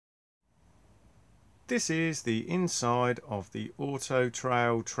This is the inside of the Auto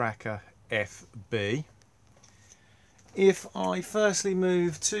Trail Tracker FB. If I firstly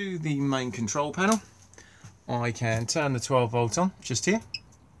move to the main control panel, I can turn the 12 volt on just here.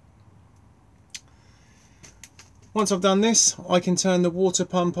 Once I've done this, I can turn the water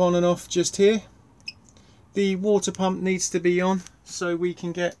pump on and off just here. The water pump needs to be on so we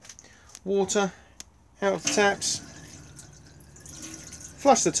can get water out of the taps,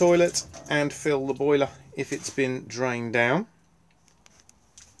 flush the toilet and fill the boiler if it's been drained down.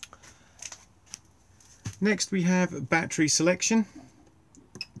 Next we have battery selection.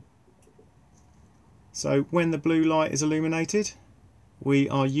 So when the blue light is illuminated, we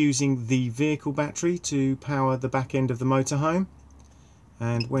are using the vehicle battery to power the back end of the motorhome,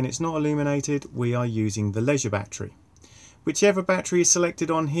 and when it's not illuminated we are using the leisure battery. Whichever battery is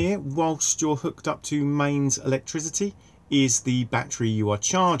selected on here whilst you're hooked up to mains electricity is the battery you are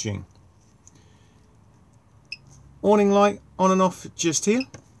charging. Awning light on and off just here,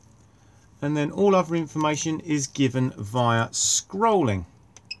 and then all other information is given via scrolling.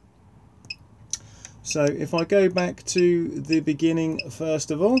 So if I go back to the beginning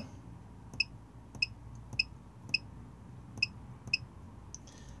first of all,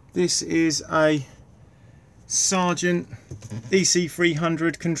 this is a Sargent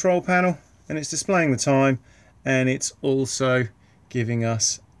EC300 control panel, and it's displaying the time, and it's also giving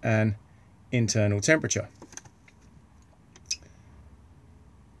us an internal temperature.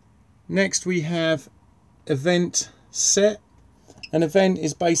 Next we have event set. An event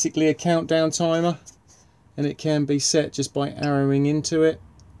is basically a countdown timer, and it can be set just by arrowing into it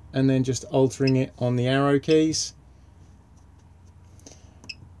and then just altering it on the arrow keys.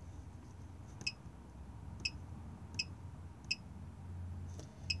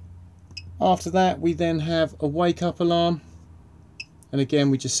 After that we then have a wake up alarm, and again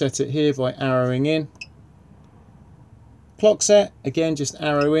we just set it here by arrowing in. Clock set, again just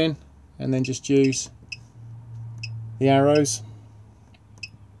arrow in and then just use the arrows.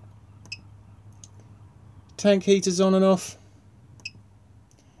 Tank heaters on and off.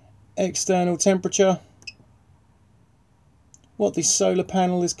 External temperature. What this solar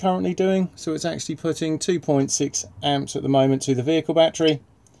panel is currently doing, so it's actually putting 2.6 amps at the moment to the vehicle battery.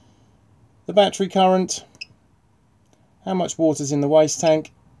 The battery current, how much water is in the waste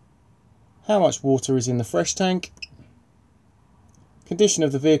tank, how much water is in the fresh tank, condition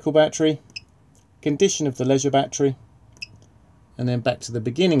of the vehicle battery, condition of the leisure battery, and then back to the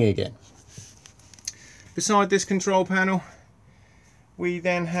beginning again. Beside this control panel, we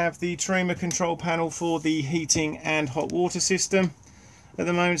then have the Truma control panel for the heating and hot water system. At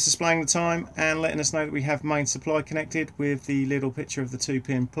the moment it's displaying the time and letting us know that we have main supply connected with the little picture of the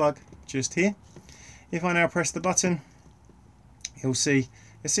 2-pin plug just here. If I now press the button, you'll see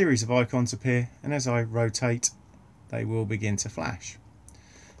a series of icons appear, and as I rotate they will begin to flash.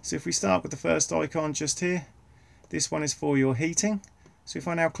 So if we start with the first icon just here, this one is for your heating. So if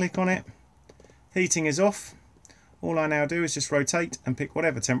I now click on it, heating is off. All I now do is just rotate and pick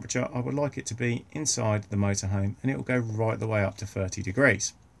whatever temperature I would like it to be inside the motorhome, and it will go right the way up to 30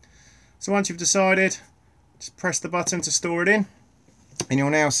 degrees. So once you've decided, just press the button to store it in, and you'll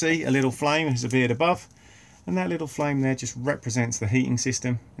now see a little flame has appeared above, and that little flame there just represents the heating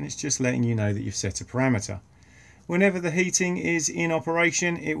system, and it's just letting you know that you've set a parameter. Whenever the heating is in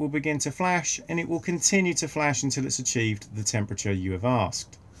operation, it will begin to flash, and it will continue to flash until it's achieved the temperature you have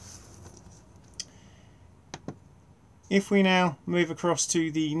asked. If we now move across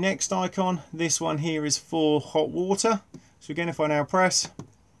to the next icon, this one here is for hot water. So again, if I now press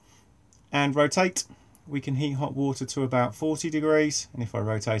and rotate, we can heat hot water to about 40 degrees. And if I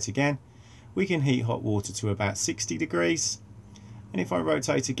rotate again, we can heat hot water to about 60 degrees. And if I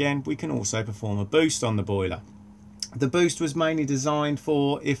rotate again, we can also perform a boost on the boiler. The boost was mainly designed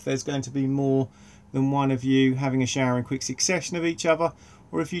for if there's going to be more than one of you having a shower in quick succession of each other,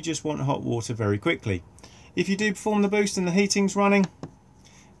 or if you just want hot water very quickly. If you do perform the boost and the heating's running,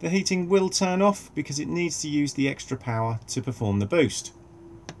 the heating will turn off because it needs to use the extra power to perform the boost.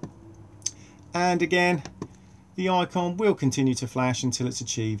 And again, the icon will continue to flash until it's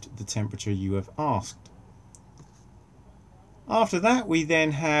achieved the temperature you have asked. After that, we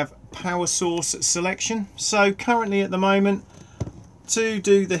then have power source selection. So currently at the moment, to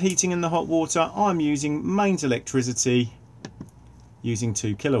do the heating and the hot water, I'm using mains electricity using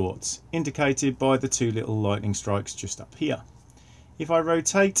 2 kilowatts, indicated by the 2 little lightning strikes just up here. If I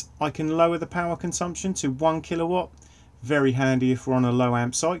rotate, I can lower the power consumption to 1 kilowatt. Very handy if we're on a low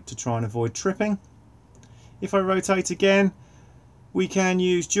amp site to try and avoid tripping. If I rotate again, we can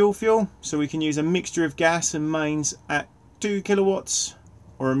use dual fuel, so we can use a mixture of gas and mains at 2 kilowatts,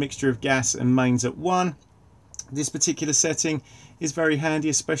 or a mixture of gas and mains at 1. This particular setting is very handy,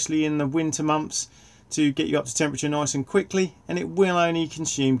 especially in the winter months, to get you up to temperature nice and quickly, and it will only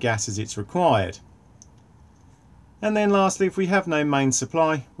consume gas as it's required. And then lastly, if we have no main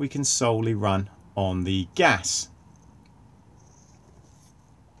supply, we can solely run on the gas.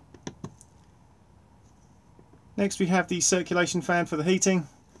 Next we have the circulation fan for the heating.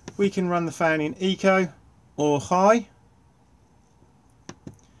 We can run the fan in eco or high.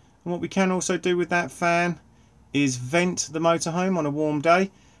 And what we can also do with that fan is vent the motorhome on a warm day,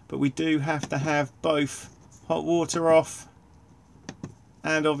 but we do have to have both hot water off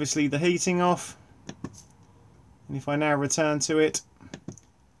and obviously the heating off. And if I now return to it,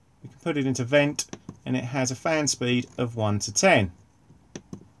 we can put it into vent, and it has a fan speed of 1 to 10.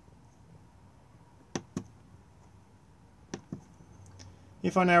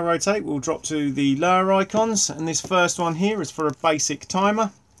 If I now rotate, we'll drop to the lower icons, and this first one here is for a basic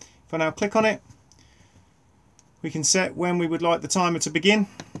timer. If I now click on it, we can set when we would like the timer to begin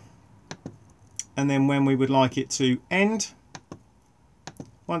and then when we would like it to end.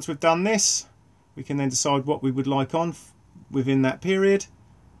 Once we've done this, we can then decide what we would like on within that period.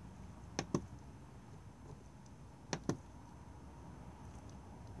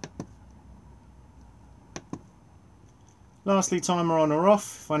 Lastly, timer on or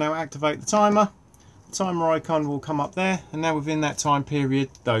off. If I now activate the timer icon will come up there, and now within that time period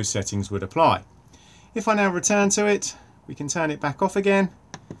those settings would apply. If I now return to it, we can turn it back off again,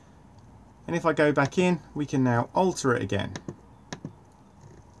 and if I go back in, we can now alter it again.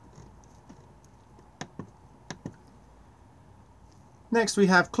 Next we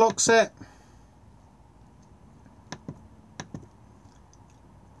have clock set,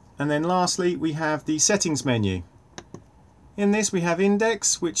 and then lastly we have the settings menu. In this we have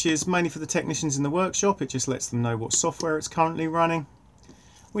index, which is mainly for the technicians in the workshop. It just lets them know what software it's currently running.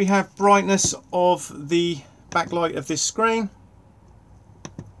 We have brightness of the backlight of this screen,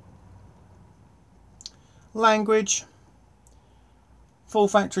 language, full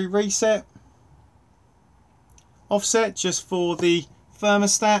factory reset, offset just for the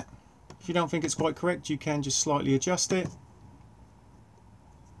thermostat. If you don't think it's quite correct, you can just slightly adjust it.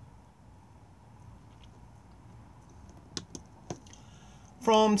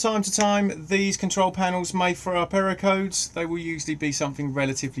 From time to time, these control panels may throw up error codes. They will usually be something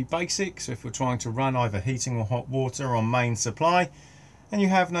relatively basic. So if we're trying to run either heating or hot water on main supply and you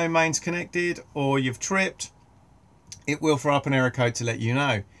have no mains connected or you've tripped, it will throw up an error code to let you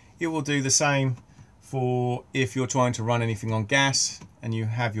know. It will do the same for if you're trying to run anything on gas and you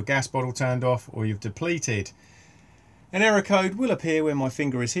have your gas bottle turned off or you've depleted. An error code will appear where my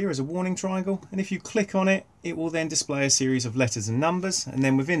finger is here as a warning triangle, and if you click on it, it will then display a series of letters and numbers, and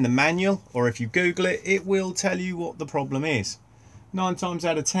then within the manual, or if you Google it, it will tell you what the problem is. 9 times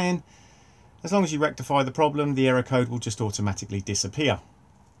out of 10, as long as you rectify the problem, the error code will just automatically disappear.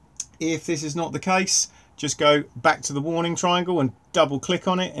 If this is not the case, just go back to the warning triangle and double click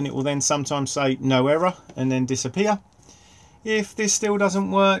on it, and it will then sometimes say no error and then disappear. If this still doesn't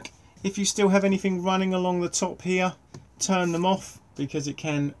work, if you still have anything running along the top here, turn them off, because it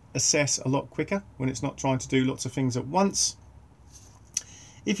can assess a lot quicker when it's not trying to do lots of things at once.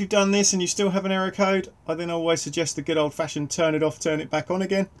 If you've done this and you still have an error code, I then always suggest the good old-fashioned turn it off, turn it back on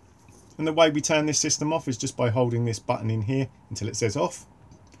again. And the way we turn this system off is just by holding this button in here until it says off.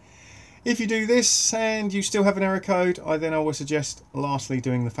 If you do this and you still have an error code, I then always suggest lastly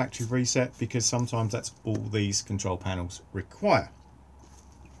doing the factory reset, because sometimes that's all these control panels require.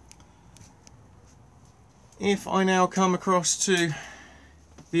 If I now come across to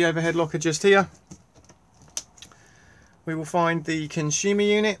the overhead locker just here, we will find the consumer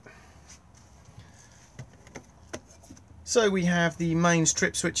unit. So we have the main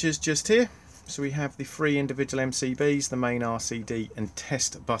strip switches just here. So we have the 3 individual MCBs, the main RCD and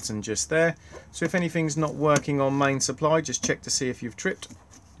test button just there. So if anything's not working on main supply, just check to see if you've tripped.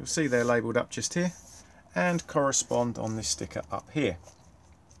 You'll see they're labelled up just here and correspond on this sticker up here.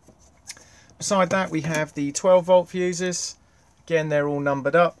 Beside that we have the 12 volt fuses. Again, they're all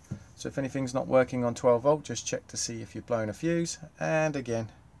numbered up, so if anything's not working on 12 volt, just check to see if you've blown a fuse, and again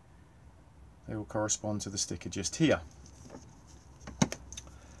they will correspond to the sticker just here.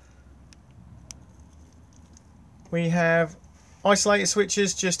 We have isolator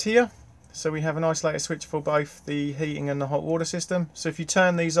switches just here, so we have an isolator switch for both the heating and the hot water system. So if you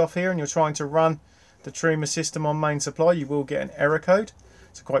turn these off here and you're trying to run the Truma system on main supply, you will get an error code.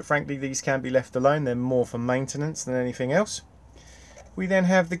 So quite frankly, these can be left alone. They're more for maintenance than anything else. We then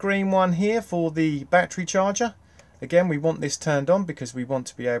have the green one here for the battery charger. Again, we want this turned on because we want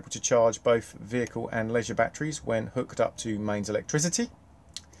to be able to charge both vehicle and leisure batteries when hooked up to mains electricity.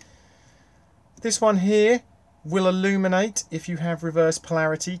 This one here will illuminate if you have reverse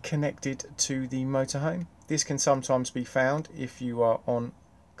polarity connected to the motorhome. This can sometimes be found if you are on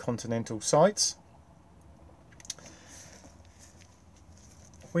continental sites.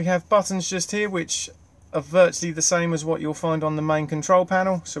 We have buttons just here which are virtually the same as what you'll find on the main control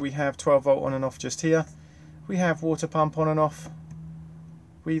panel. So we have 12 volt on and off just here. We have water pump on and off.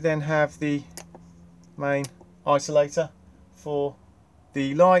 We then have the main isolator for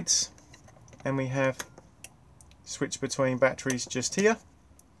the lights, and we have switch between batteries just here.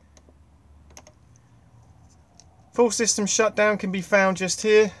 Full system shutdown can be found just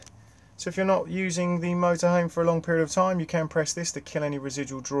here. So if you're not using the motorhome for a long period of time, you can press this to kill any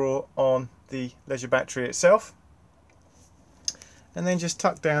residual draw on the leisure battery itself. And then just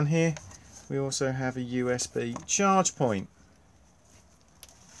tucked down here, we also have a USB charge point.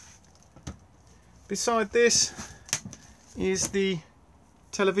 Beside this is the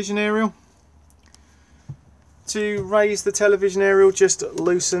television aerial. To raise the television aerial, just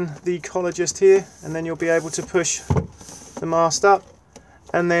loosen the collar just here, and then you'll be able to push the mast up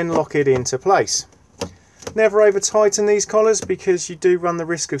and then lock it into place. Never over tighten these collars because you do run the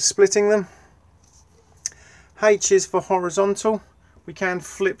risk of splitting them. H is for horizontal. We can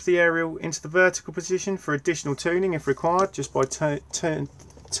flip the aerial into the vertical position for additional tuning if required, just by turning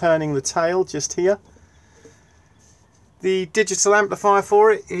the tail just here. The digital amplifier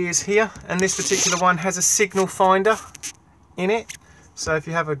for it is here, and this particular one has a signal finder in it. So if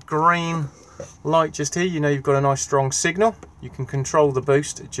you have a green light just here, you know you've got a nice strong signal. You can control the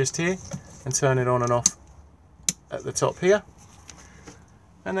boost just here and turn it on and off at the top here.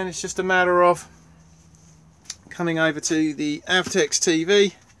 And then it's just a matter of coming over to the Avtex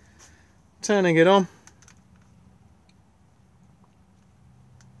TV, turning it on,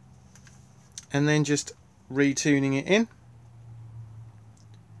 and then just retuning it in.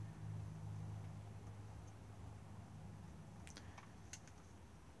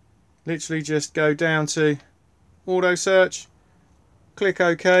 Literally just go down to auto search, click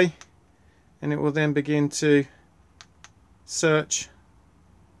OK, and it will then begin to search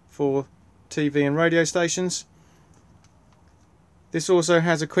for TV and radio stations. This also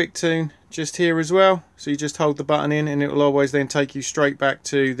has a quick tune just here as well, so you just hold the button in and it will always then take you straight back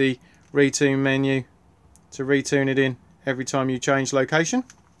to the retune menu to retune it in every time you change location.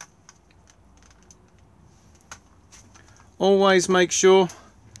 Always make sure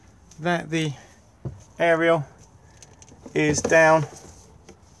that the aerial is down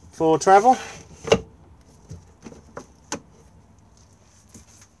for travel.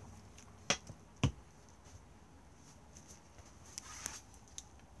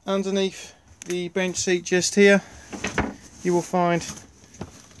 Underneath the bench seat just here, you will find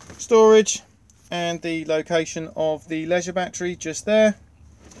storage and the location of the leisure battery just there.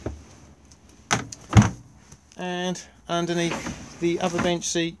 And underneath the other bench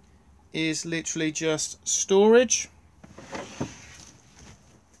seat is literally just storage.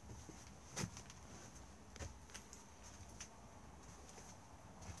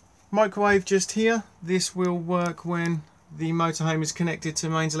 Microwave just here. This will work when the motorhome is connected to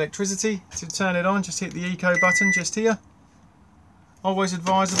mains electricity. To turn it on, just hit the eco button just here. Always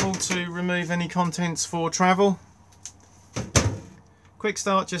advisable to remove any contents for travel. Quick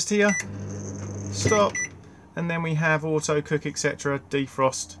start just here. Stop. And then we have auto cook, etc.,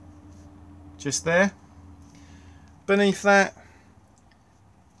 defrost just there. Beneath that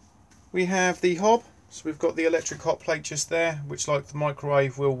we have the hob. So we've got the electric hot plate just there, which, like the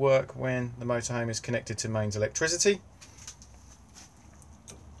microwave, will work when the motorhome is connected to mains electricity.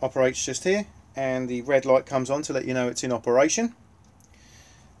 Operates just here, and the red light comes on to let you know it's in operation.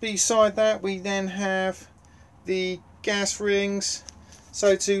 Beside that we then have the gas rings.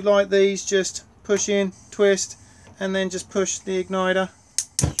 So to light these, just push in, twist, and then just push the igniter.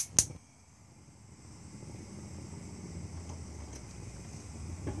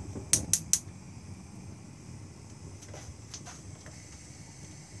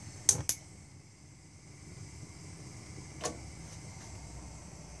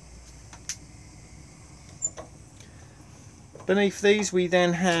 Beneath these we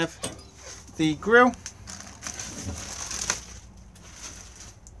then have the grill,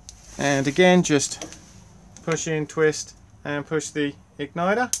 and again just push in, twist, and push the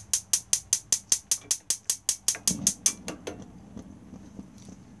igniter.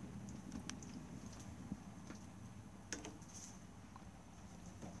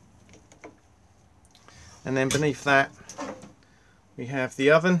 And then beneath that we have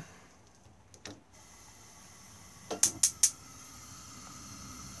the oven.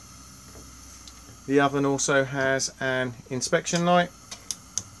 The oven also has an inspection light.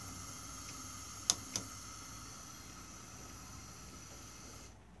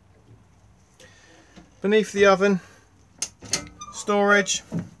 beneath the oven storage,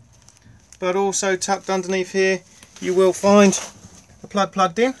 but also tucked underneath here you will find a plug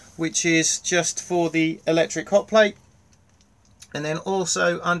plugged in, which is just for the electric hot plate, and then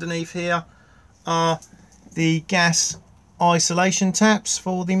also underneath here are the gas isolation taps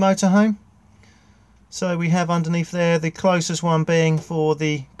for the motorhome. So we have underneath there the closest one being for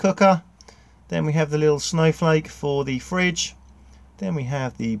the cooker, then we have the little snowflake for the fridge, then we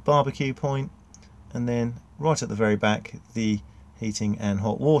have the barbecue point, and then right at the very back the heating and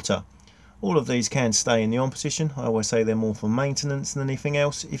hot water. All of these can stay in the on position. I always say they're more for maintenance than anything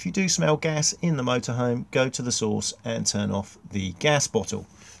else. If you do smell gas in the motorhome, go to the source and turn off the gas bottle.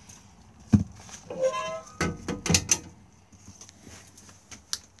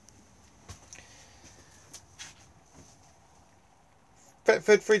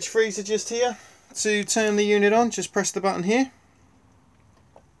 Thetford fridge freezer just here. To turn the unit on, just press the button here.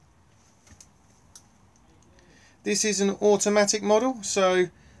 This is an automatic model, so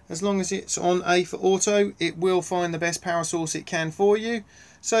as long as it's on A for auto, it will find the best power source it can for you.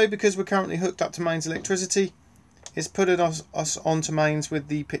 So because we're currently hooked up to mains electricity, it's put us onto mains with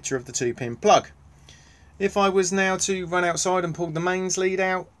the picture of the 2-pin plug. If I was now to run outside and pull the mains lead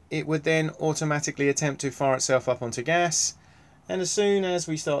out, it would then automatically attempt to fire itself up onto gas. And as soon as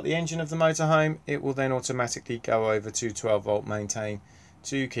we start the engine of the motorhome, it will then automatically go over to 12 volt maintain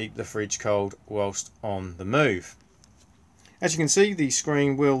to keep the fridge cold whilst on the move. As you can see, the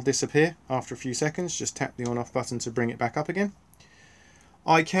screen will disappear after a few seconds. Just tap the on off button to bring it back up again.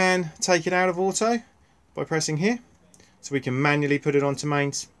 I can take it out of auto by pressing here, so we can manually put it onto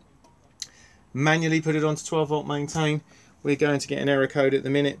mains, manually put it onto 12 volt maintain. We're going to get an error code at the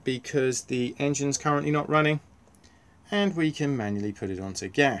minute because the engine's currently not running, and we can manually put it onto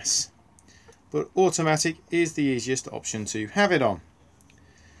gas. But automatic is the easiest option to have it on.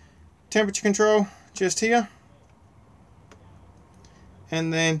 Temperature control just here,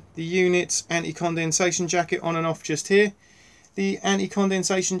 and then the unit's anti-condensation jacket on and off just here. The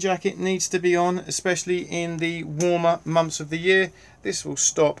anti-condensation jacket needs to be on, especially in the warmer months of the year. This will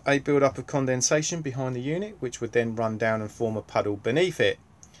stop a build-up of condensation behind the unit, which would then run down and form a puddle beneath it.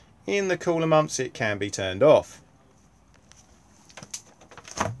 In the cooler months it can be turned off.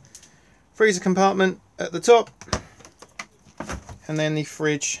 Freezer compartment at the top, and then the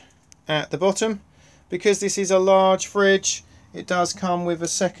fridge at the bottom. Because this is a large fridge, it does come with a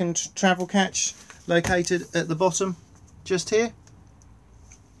second travel catch located at the bottom just here.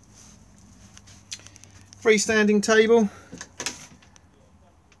 Freestanding table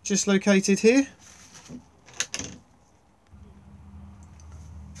just located here.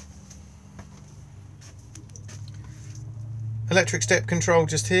 Electric step control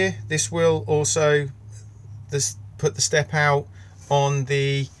just here. This will also put the step out on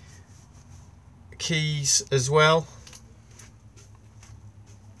the keys as well.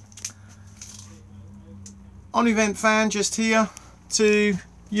 On event fan just here. To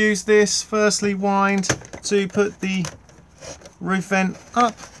use this, firstly wind to put the roof vent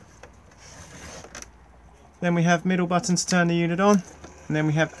up. Then we have middle button to turn the unit on, and then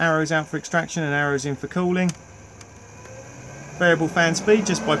we have arrows out for extraction and arrows in for cooling. Variable fan speed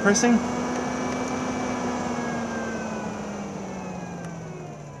just by pressing.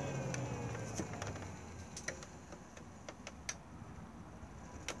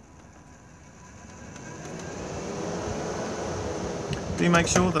 Do make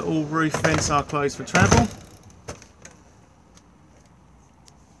sure that all roof vents are closed for travel.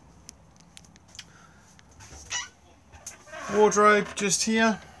 Wardrobe just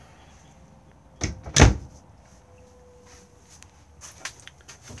here.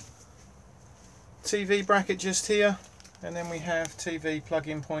 TV bracket just here, and then we have TV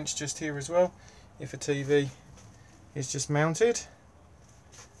plug-in points just here as well, if a TV is just mounted.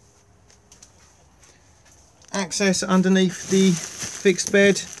 Access underneath the fixed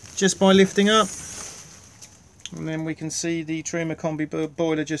bed just by lifting up, and then we can see the Truma combi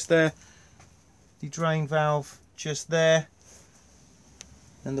boiler just there, the drain valve just there,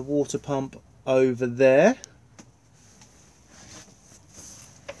 and the water pump over there.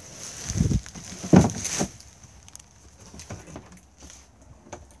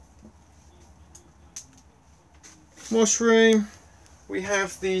 Washroom, we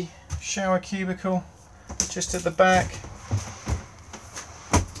have the shower cubicle just at the back.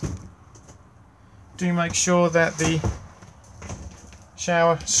 Do make sure that the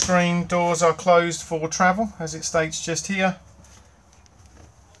shower screen doors are closed for travel, as it states just here.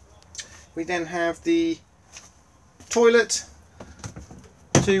 We then have the toilet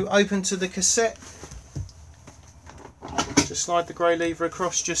to open to the cassette. Just slide the grey lever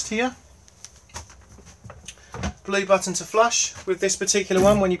across just here. blue button to flush. With this particular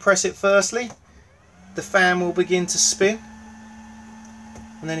one, when you press it firstly, the fan will begin to spin,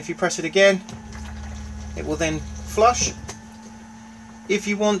 and then if you press it again, it will then flush. If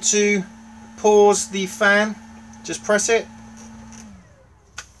you want to pause the fan, just press it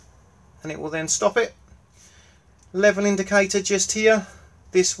and it will then stop it. Level indicator just here,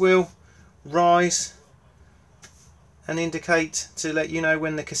 this will rise and indicate to let you know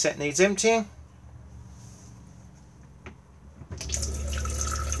when the cassette needs emptying.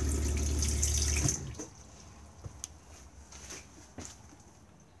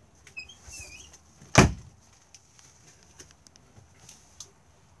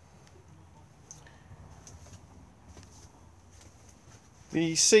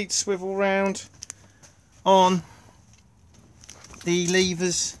 The seats swivel round on the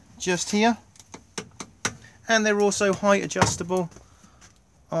levers just here, and they're also height adjustable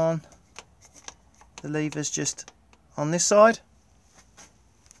on the levers just on this side.